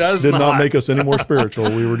not. It did not make us any more spiritual.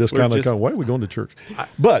 We were just kind of why are we going to church?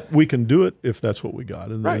 But we can do it if that's what we got.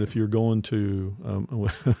 And then if you're going to,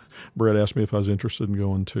 Brett asked me if I was interested in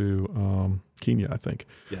going to Kenya, I think.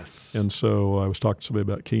 Yes. And so I was talking to somebody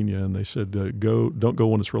about Kenya, and they said, don't go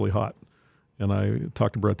when it's really hot. And I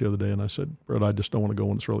talked to Brett the other day, and I said, Brett, I just don't want to go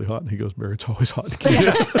when it's really hot. And he goes, Barry, it's always hot in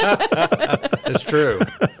Kenya. It's true.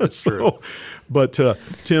 It's true. But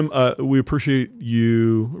Tim, we appreciate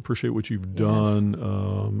what you've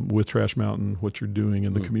done with Trash Mountain, what you're doing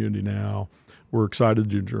in the community now. We're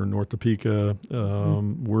excited you're in North Topeka.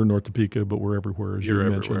 We're in North Topeka, but we're everywhere, as you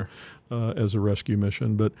mentioned, as a rescue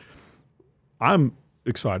mission. But I'm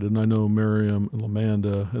excited, and I know Miriam and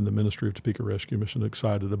Lamanda and the Ministry of Topeka Rescue Mission are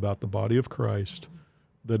excited about the body of Christ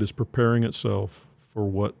that is preparing itself for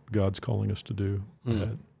what God's calling us to do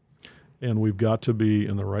ahead. And we've got to be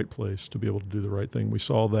in the right place to be able to do the right thing. We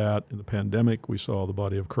saw that in the pandemic. We saw the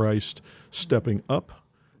body of Christ stepping up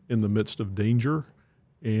in the midst of danger.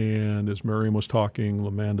 And as Miriam was talking,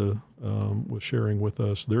 Lamanda was sharing with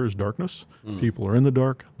us, there is darkness. People are in the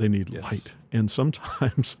dark. They need light. And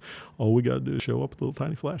sometimes all we got to do is show up with a little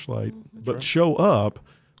tiny flashlight. But show up,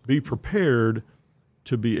 be prepared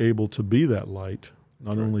to be able to be that light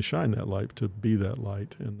not only shine that light, to be that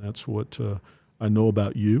light. And that's what I know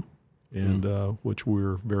about you, and which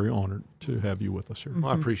we're very honored to have you with us here.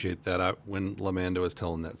 Well, I appreciate that. When LaManda was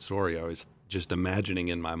telling that story, I was just imagining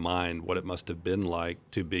in my mind what it must have been like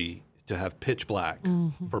to have pitch black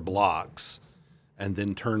for blocks, and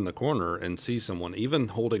then turn the corner and see someone even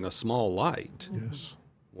holding a small light. Yes.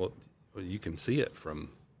 Well, you can see it from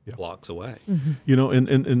blocks away. You know,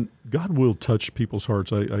 and God will touch people's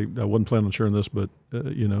hearts. I wasn't planning on sharing this, but,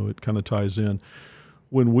 you know, it kind of ties in.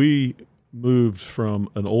 When we moved from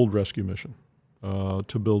an old rescue mission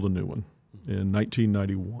to build a new one in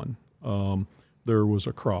 1991, there was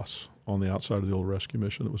a cross on the outside of the old rescue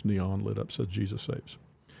mission that was neon lit up, said Jesus Saves.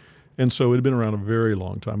 And so it had been around a very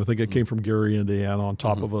long time. I think it came from Gary, Indiana, on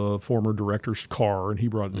top of a former director's car, and he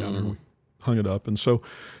brought it down there and we hung it up. And so,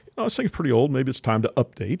 you know, I was thinking it's pretty old. Maybe it's time to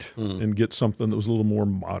update and get something that was a little more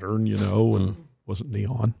modern, you know, and wasn't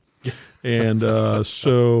neon. And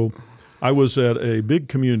so I was at a big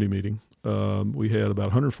community meeting. We had about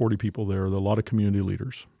 140 people there, a lot of community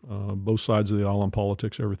leaders, both sides of the aisle on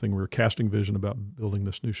politics, everything. We were casting vision about building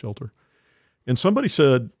this new shelter. And somebody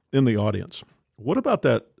said in the audience, what about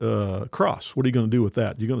that cross? What are you going to do with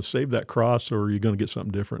that? You going to save that cross, or are you going to get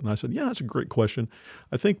something different? And I said, yeah, that's a great question.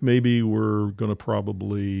 I think maybe we're going to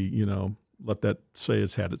probably, you know, let that say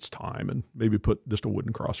it's had its time and maybe put just a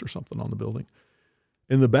wooden cross or something on the building.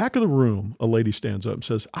 In the back of the room, a lady stands up and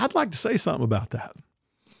says, I'd like to say something about that.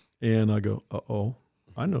 And I go, uh-oh,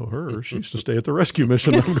 I know her. She used to stay at the rescue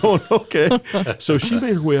mission. I'm going, okay. So she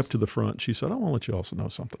made her way up to the front. She said, I want to let you also know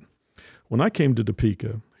something. When I came to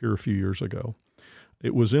Topeka here a few years ago,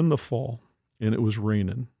 it was in the fall, and it was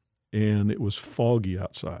raining, and it was foggy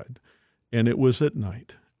outside, and it was at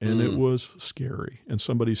night, and it was scary. And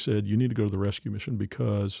somebody said, you need to go to the rescue mission,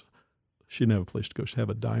 because she didn't have a place to go. She didn't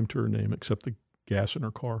have a dime to her name except the gas in her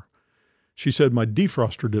car. She said, my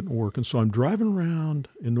defroster didn't work, and so I'm driving around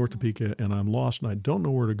in North Topeka, and I'm lost, and I don't know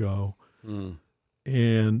where to go.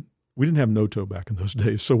 And we didn't have Noto back in those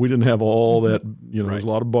days, so we didn't have all that, you know, there's a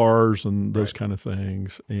lot of bars and those kind of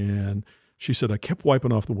things. And she said, I kept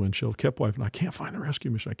wiping off the windshield, I can't find the rescue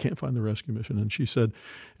mission. I can't find the rescue mission. And she said,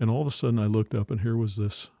 and all of a sudden I looked up, and here was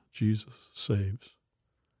this Jesus Saves.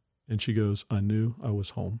 And she goes, I knew I was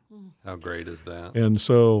home. How great is that? And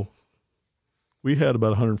so we had about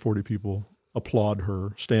 140 people applaud her,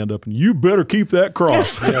 stand up, and you better keep that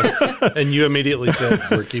cross. Yes. And you immediately said,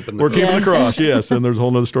 we're keeping the cross. Keeping the cross, yes. And there's a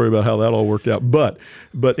whole other story about how that all worked out. But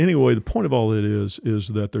anyway, the point of all it is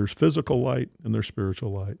that there's physical light and there's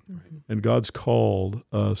spiritual light. And God's called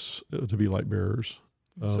us to be light bearers,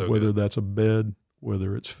 whether that's a bed,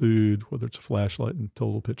 whether it's food, whether it's a flashlight in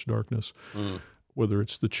total pitch darkness, whether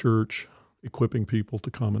it's the church equipping people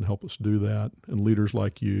to come and help us do that, and leaders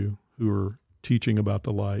like you who are teaching about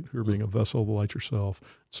the light, who are being a vessel of the light yourself,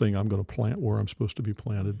 saying, I'm going to plant where I'm supposed to be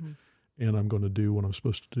planted, and I'm going to do what I'm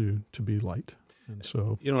supposed to do to be light. And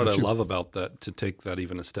so, you know what I love about that, to take that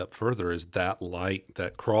even a step further, is that light,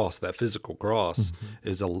 that cross, that physical cross,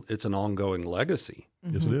 it's an ongoing legacy.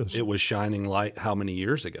 Yes, it is. It was shining light how many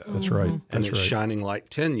years ago? That's right. And it's shining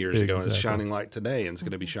light 10 years ago, and it's Exactly. shining light today, and it's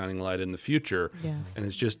going to be shining light in the future. Yes. And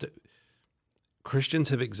it's just, Christians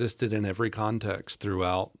have existed in every context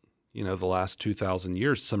throughout, you know, the last 2,000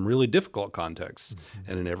 years, some really difficult contexts.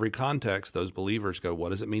 And in every context, those believers go,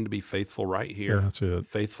 what does it mean to be faithful right here? Yeah, that's it.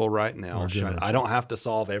 Faithful right now. Our I don't have to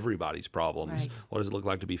solve everybody's problems. Right. What does it look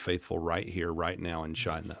like to be faithful right here, right now, and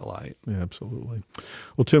shine that light? Yeah, absolutely.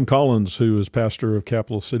 Well, Tim Collins, who is pastor of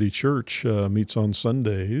Capital City Church, meets on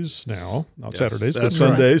Sundays now, not Saturdays, but that's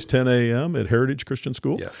Sundays, 10 a.m. at Heritage Christian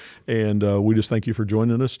School. Yes. And we just thank you for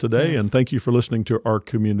joining us today, and thank you for listening to Our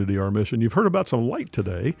Community, Our Mission. You've heard about some light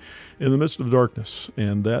today in the midst of darkness,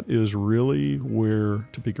 and that is really where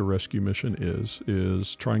Topeka Rescue Mission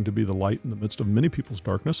is trying to be the light in the midst of many people's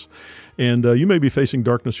darkness. And you may be facing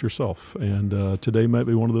darkness yourself, and today might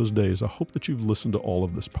be one of those days. I hope that you've listened to all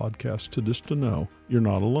of this podcast to know you're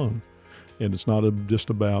not alone. And it's not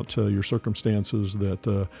just about your circumstances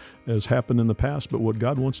that has happened in the past, but what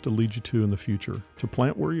God wants to lead you to in the future, to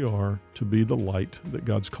plant where you are, to be the light that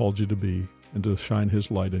God's called you to be, and to shine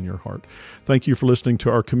His light in your heart. Thank you for listening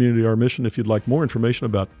to Our Community, Our Mission. If you'd like more information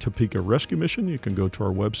about Topeka Rescue Mission, you can go to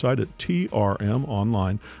our website at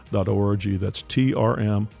trmonline.org. That's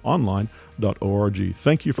trmonline.org.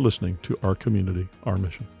 Thank you for listening to Our Community, Our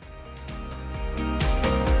Mission.